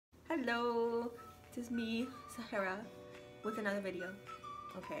Hello, this is me, Saherra, with another video.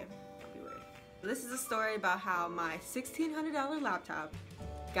 Okay, I'll be weird. This is a story about how my $1,600 laptop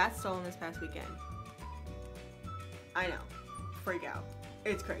got stolen this past weekend. I know, freak out.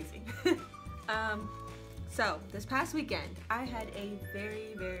 It's crazy. So this past weekend, I had a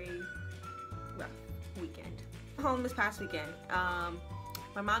very, very rough weekend. Home this past weekend.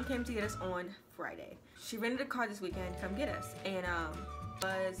 My mom came to get us on Friday. She rented a car this weekend to come get us, and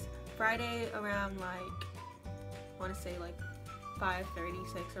was Friday around like, I want to say like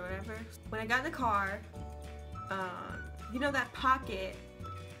 5:36 or whatever. When I got in the car, you know that pocket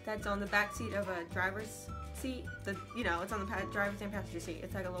that's on the back seat of a driver's seat? It's on the driver's and passenger seat.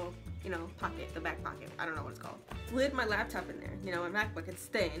 It's like a little, pocket, the back pocket. I don't know what it's called. Slid my laptop in there. My MacBook, it's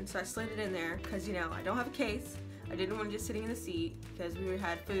thin, so I slid it in there because, I don't have a case. I didn't want it just sitting in the seat because we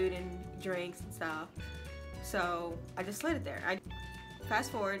had food and drinks and stuff. So I just slid it there.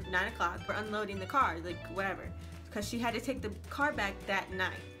 Fast forward, 9 o'clock, we're unloading the car, like whatever, because she had to take the car back that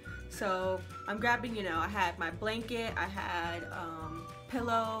night. So I'm grabbing, I had my blanket, I had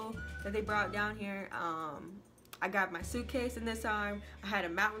pillow that they brought down here. I got my suitcase in this arm, I had a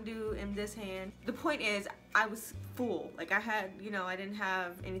Mountain Dew in this hand. The point is, I was full. Like I had, I didn't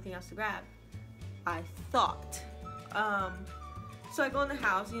have anything else to grab, I thought. So I go in the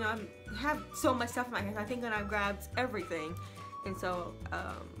house, I have so much stuff in my hands. I think that I grabbed everything. And so,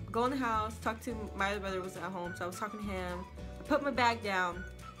 go in the house, talk to my other brother was at home, so I was talking to him. I put my bag down,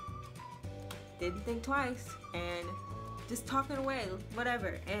 didn't think twice, and just talking away,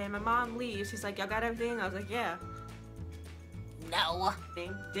 whatever. And my mom leaves, she's like, y'all got everything? I was like, yeah. No.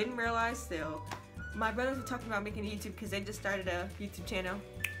 Didn't realize still. My brothers were talking about making a YouTube because they just started a YouTube channel.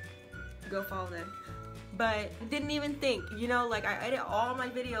 Go follow them. But didn't even think, like I edit all my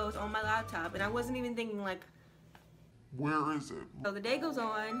videos on my laptop, and I wasn't even thinking like, where is it? So the day goes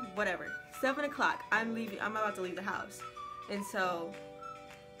on, whatever. 7 o'clock, I'm about to leave the house. And so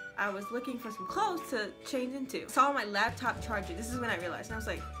I was looking for some clothes to change into. Saw my laptop charger. This is when I realized. And I was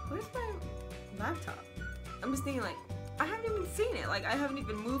like, where's my laptop? I'm just thinking like, I haven't even seen it. Like I haven't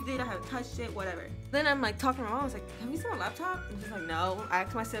even moved it, I haven't touched it, whatever. Then I'm like talking to my mom, I was like, have you seen my laptop? And she's like, no. I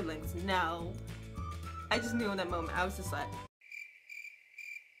asked my siblings, no. I just knew in that moment, I was just like,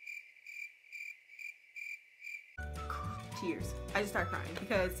 tears. I just started crying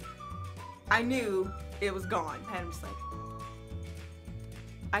because I knew it was gone. And I'm just like,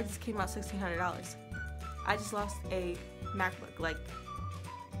 I just came out $1,600. I just lost a MacBook. Like,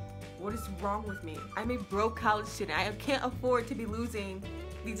 what is wrong with me? I'm a broke college student. I can't afford to be losing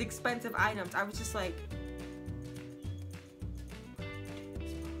these expensive items. I was just like,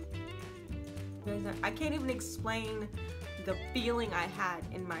 I can't even explain the feeling I had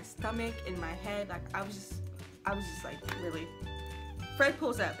in my stomach, in my head. Like I was just like, really. Fred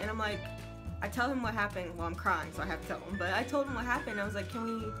pulls up and I'm like, I tell him what happened. Well, I'm crying, so I have to tell him. But I told him what happened. I was like, can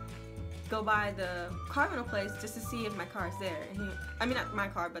we go by the car rental place just to see if my car's there? And not my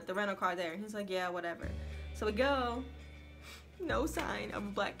car, but the rental car there. And he's like, yeah, whatever. So we go, no sign of a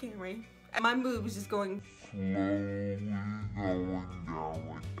black Camry. And my mood was just going.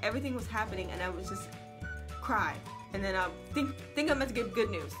 Everything was happening and I was just crying. And then I think I'm about to get good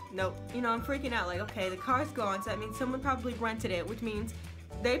news. Nope. I'm freaking out. Like, okay, the car's gone, so that means someone probably rented it, which means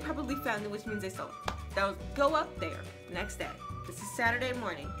they probably found it, which means they sold it. So go up there next day. This is Saturday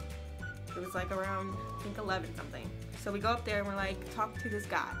morning. It was like around, I think 11 something. So we go up there and we're like, talk to this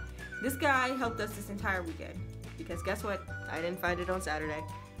guy. This guy helped us this entire weekend. Because guess what? I didn't find it on Saturday.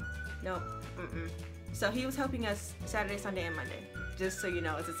 Nope. So he was helping us Saturday, Sunday, and Monday. Just so you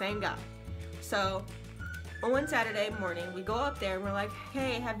know, it's the same guy. So on Saturday morning, we go up there and we're like,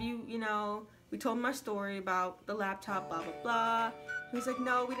 hey, have you, we told him our story about the laptop, blah, blah, blah. He's like,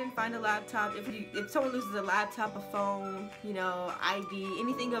 no, we didn't find a laptop. If someone loses a laptop, a phone, ID,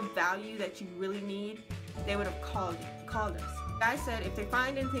 anything of value that you really need, they would have called us. The guy said if they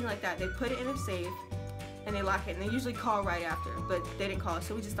find anything like that, they put it in a safe and they lock it, and they usually call right after, but they didn't call us,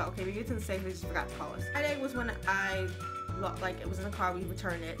 so we just thought, okay, we get to the safe, they just forgot to call us. Friday was when it was in the car, we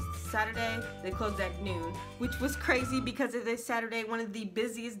returned it. Saturday, they closed at noon, which was crazy because it is Saturday, one of the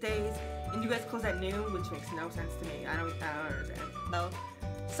busiest days, and you guys close at noon, which makes no sense to me. I don't understand. So,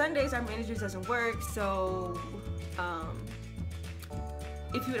 Sundays, our manager doesn't work, so,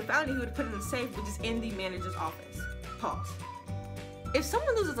 if he would have found it, he would have put it in the safe, which is in the manager's office. Pause. If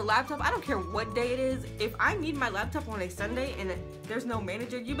someone loses a laptop, I don't care what day it is, if I need my laptop on a Sunday and there's no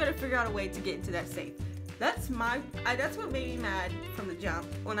manager, you better figure out a way to get into that safe. That's what made me mad from the jump.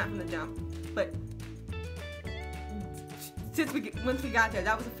 Well, not from the jump, but once we got there,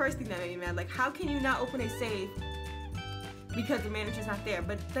 that was the first thing that made me mad. Like, how can you not open a safe because the manager's not there.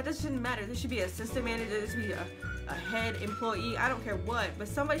 But that doesn't matter. There should be an assistant manager, there should be a head employee, I don't care what, but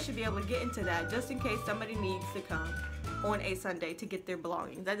somebody should be able to get into that just in case somebody needs to come on a Sunday to get their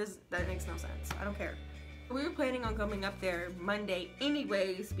belongings. That makes no sense. I don't care. We were planning on coming up there Monday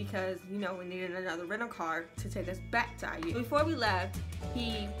anyways because, you know, we needed another rental car to take us back to IU. Before we left,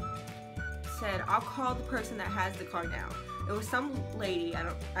 he said, I'll call the person that has the car now. It was some lady, I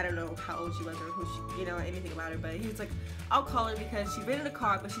don't know how old she was or who she, you know, anything about her, but he was like, I'll call her because she rented a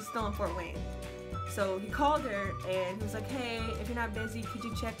car, but she's still in Fort Wayne. So he called her and he was like, hey, if you're not busy, could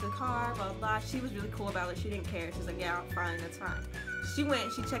you check the car, blah, blah, blah. She was really cool about it. She didn't care. She was like, yeah, fine, that's fine. She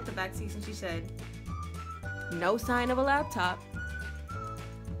went, she checked the back seats and she said, no sign of a laptop.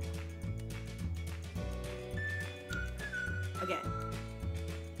 Again,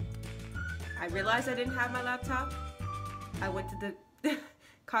 I realized I didn't have my laptop. I went to the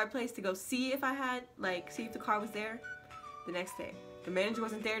car place to go see if I had, see if the car was there the next day. The manager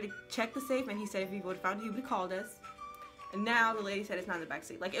wasn't there to check the safe, and he said if he would have found it, he would have called us. And now the lady said it's not in the back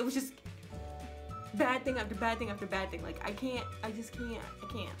seat. Like, it was just bad thing after bad thing after bad thing. Like, I just can't.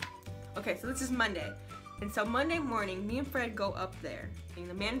 Okay, so this is Monday. And so Monday morning, me and Fred go up there. And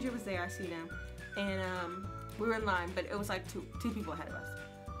the manager was there, I see them. And we were in line, but it was like two people ahead of us.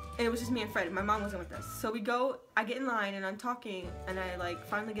 And it was just me and Fred, and my mom wasn't with us. So we go, I get in line, and I'm talking, and I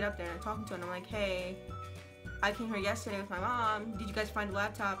finally get up there, and I'm talking to her, and I'm like, hey, I came here yesterday with my mom. Did you guys find a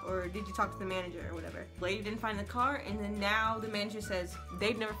laptop, or did you talk to the manager or whatever? The lady didn't find the car, and then now the manager says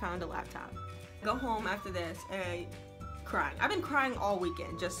they've never found a laptop. I go home after this, and crying. I've been crying all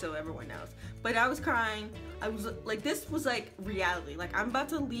weekend, just so everyone knows. But I was crying. I was like, this was like reality. Like, I'm about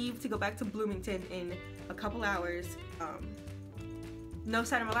to leave to go back to Bloomington in a couple hours. No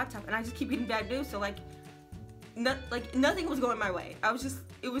sign of my laptop, and I just keep getting bad news. So nothing was going my way.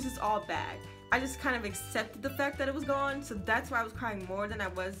 it was just all bad. I just kind of accepted the fact that it was gone, so that's why I was crying more than I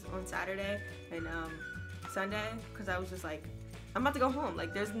was on Saturday and Sunday, because I was just like, I'm about to go home.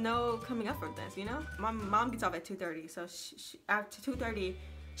 Like, there's no coming up from this, you know? My mom gets off at 2:30, so after 2:30,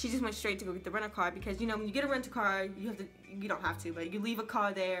 she just went straight to go get the rental car, because, you know, when you get a rental car, you don't have to, but you leave a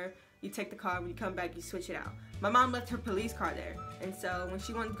car there, you take the car, when you come back, you switch it out. My mom left her police car there, and so when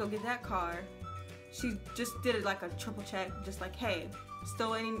she wanted to go get that car, she just did it like a triple check, just like, hey,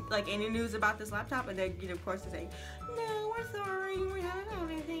 still any news about this laptop? And then, you know, of course, they say, no, we're sorry, we haven't had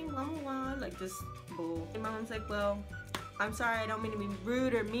anything, blah, blah, blah, like, just bull. And my mom's like, well, I'm sorry, I don't mean to be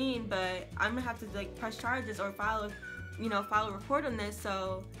rude or mean, but I'm gonna have to, like, press charges or file a report on this,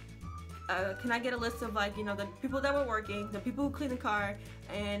 so can I get a list of, like, you know, the people that were working, the people who cleaned the car,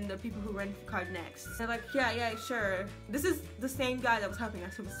 and the people who rented the car next? They're like, yeah, sure. This is the same guy that was helping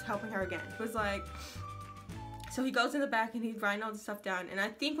us, who was helping her again. It was like, so he goes in the back and he's writing all the stuff down, and I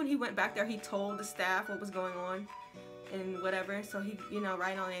think when he went back there, he told the staff what was going on and whatever, so he, you know,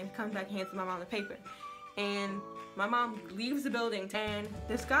 writing all that, and comes back and hands my mom the paper. And my mom leaves the building, and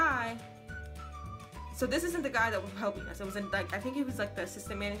this guy, so this isn't the guy that was helping us. It was I think he was like the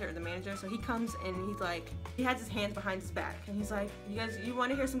assistant manager or the manager. So he comes and he's like, he has his hands behind his back, and he's like, you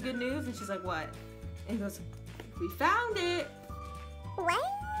want to hear some good news? And she's like, what? And he goes, we found it. What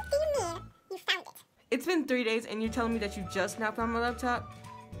do you mean you found it? It's been 3 days, and you're telling me that you just now found my laptop?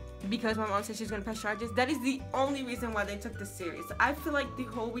 Because my mom said she's gonna press charges. That is the only reason why they took this serious. I feel like the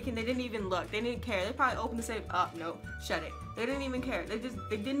whole weekend they didn't even look. They didn't care. They probably opened the safe up. No, shut it. They didn't even care. They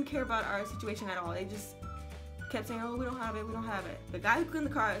didn't care about our situation at all. They just kept saying, oh, we don't have it, we don't have it. The guy who cleaned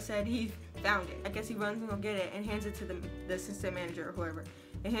the car said he found it. I guess he runs and go get it and hands it to the assistant manager or whoever,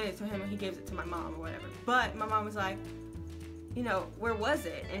 and handed it to him, and he gives it to my mom or whatever. But my mom was like, you know, where was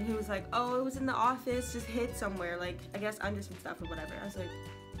it? And he was like, oh, it was in the office, just hid somewhere, like, I guess under some stuff or whatever. I was like,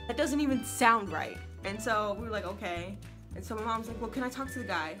 that doesn't even sound right. And so we were like, okay. And so my mom's like, well, can I talk to the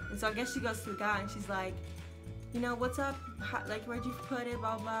guy? And so I guess she goes to the guy, and she's like, you know, what's up? Like, where'd you put it?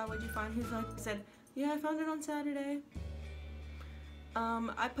 Blah, blah, what'd you find? He's like, he said, yeah, I found it on Saturday.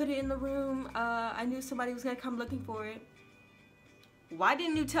 I put it in the room. I knew somebody was gonna come looking for it. Why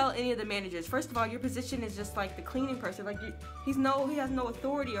didn't you tell any of the managers? First of all, your position is just like the cleaning person. Like, he has no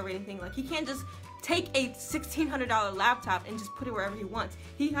authority or anything. Like, he can't just take a $1,600 laptop and just put it wherever he wants.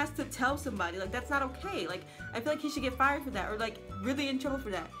 He has to tell somebody. Like, that's not okay. Like, I feel like he should get fired for that, or like really in trouble for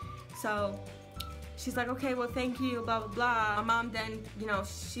that. So she's like, okay, well, thank you, blah, blah, blah. My mom then, you know,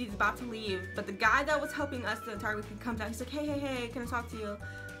 she's about to leave, but the guy that was helping us the entire weekend comes out. He's like, hey, can I talk to you?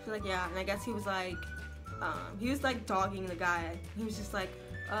 She's like, yeah. And I guess he was like dogging the guy. He was just like,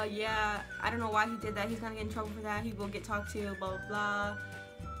 yeah, I don't know why he did that. He's gonna get in trouble for that. He will get talked to, blah, blah, blah.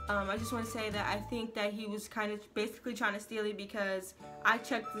 I just want to say that I think that he was kind of basically trying to steal it, because I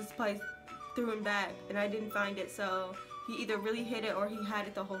checked this place through and back and I didn't find it, so he either really hid it or he had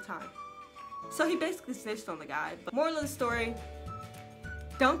it the whole time. So he basically snitched on the guy. But moral of the story,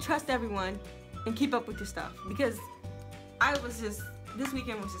 don't trust everyone and keep up with your stuff, because this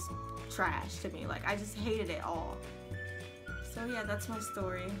weekend was just trash to me. Like, I just hated it all. So yeah, that's my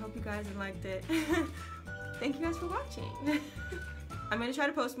story. Hope you guys liked it. Thank you guys for watching. I'm gonna try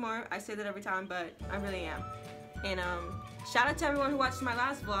to post more. I say that every time, but I really am. And shout out to everyone who watched my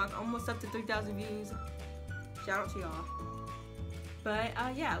last vlog, almost up to 3,000 views. Shout out to y'all. But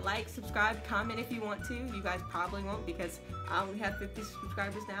yeah, like, subscribe, comment if you want to. You guys probably won't, because I only have 50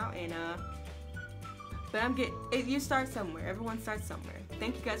 subscribers now, and but you start somewhere. Everyone starts somewhere.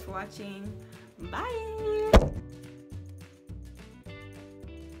 Thank you guys for watching. Bye.